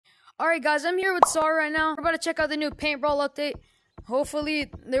Alright guys, I'm here with Sar right now. We're about to check out the new Paintbrawl update.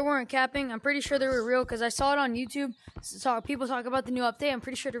 Hopefully they weren't capping. I'm pretty sure they were real because I saw it on YouTube. Saw people talk about the new update. I'm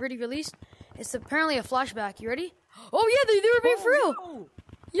pretty sure they're already released. It's apparently a flashback. You ready? Oh yeah, they were being for real.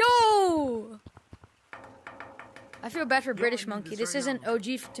 Yo! I feel bad for British Monkey. This isn't OG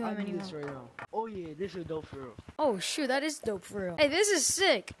to him anymore. Oh yeah, this is dope for real. Oh shoot, that is dope for real. Hey, this is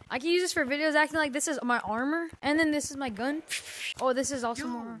sick. I can use this for videos acting like this is my armor. And then this is my gun. Oh, this is also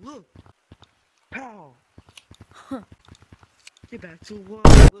more. Look. Pow. Get back to work.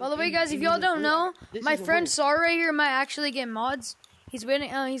 By the way, guys, if y'all don't know, my friend Sar right here might actually get mods. He's waiting.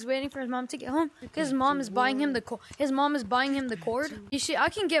 He's waiting for his mom to get home because his mom is buying him the cord. You see, I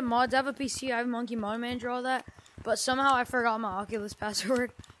can get mods. I have a PC. I have Monkey Mod Manager, all that. But somehow I forgot my Oculus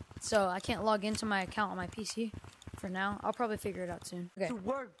password, so I can't log into my account on my PC for now. I'll probably figure it out soon. Okay. To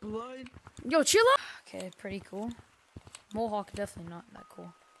work, blood. Yo, chill out. Okay, pretty cool. Mohawk definitely not that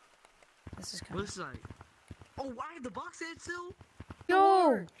cool. This is kind of. What's like? Oh, why the box head still?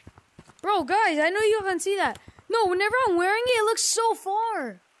 Yo, bro, guys, I know you haven't seen that. No, whenever I'm wearing it, it looks so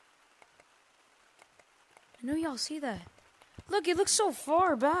far. I know y'all see that. Look, it looks so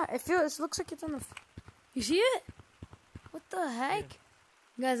far back. It looks like it's on the. You see it? What the heck?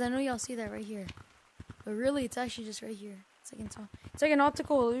 Yeah. Guys, I know y'all see that right here. But really, it's actually just right here. It's like an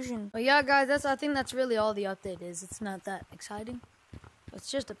optical illusion. But yeah, guys, I think that's really all the update is. It's not that exciting.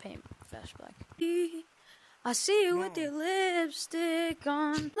 It's just a paint flashback. I see you with your lipstick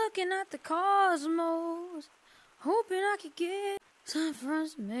on, looking at the cosmos, hoping I could get some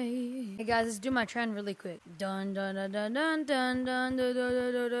friends made. Hey guys, let's do my trend really quick. Dun dun dun dun dun dun dun dun dun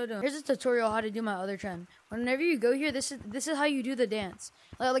dun dun dun. Here's a tutorial how to do my other trend. Whenever you go here, this is how you do the dance.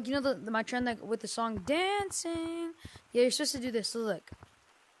 Like you know my trend that with the song dancing. Yeah, you're supposed to do this. So look,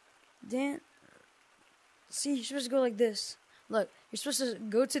 dance. See, you're supposed to go like this. Look, you're supposed to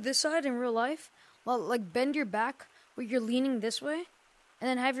go to this side in real life. Well, like bend your back where you're leaning this way, and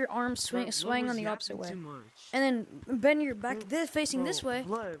then have your arms swaying on the opposite way, and then bend your back facing this way,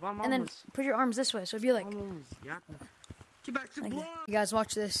 and then put your arms this way. So it'd be like, you guys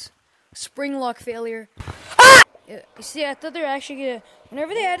watch this. Spring lock failure. You see, I thought they were actually gonna.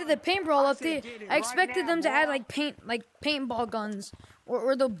 Whenever they added the Paintbrawl update, I expected them to add like paintball guns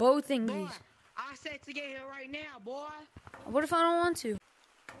or the bow thingies. I said to get here right now, boy. What if I don't want to?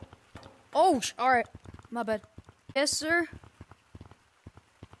 Oh, alright. My bad. Yes, sir?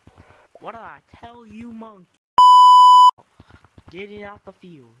 What did I tell you, monkey? Getting out the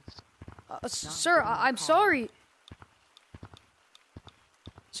fields. Sir, I'm sorry.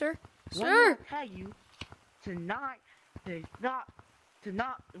 Sir? What Sir! did I tell you to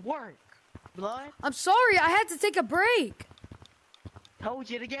not work, blood? I'm sorry, I had to take a break. Told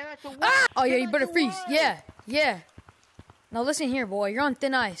you to get out to work. Ah! Oh, yeah, you better freeze. Yeah. Now listen here, boy. You're on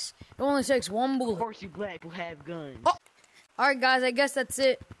thin ice. It only takes one bullet. Of course you black will have guns. Oh. Alright, guys. I guess that's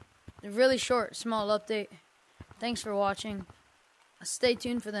it. A really short, small update. Thanks for watching. Stay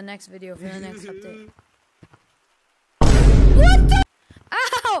tuned for the next video for the next update. What the?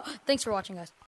 Ow! Thanks for watching, guys.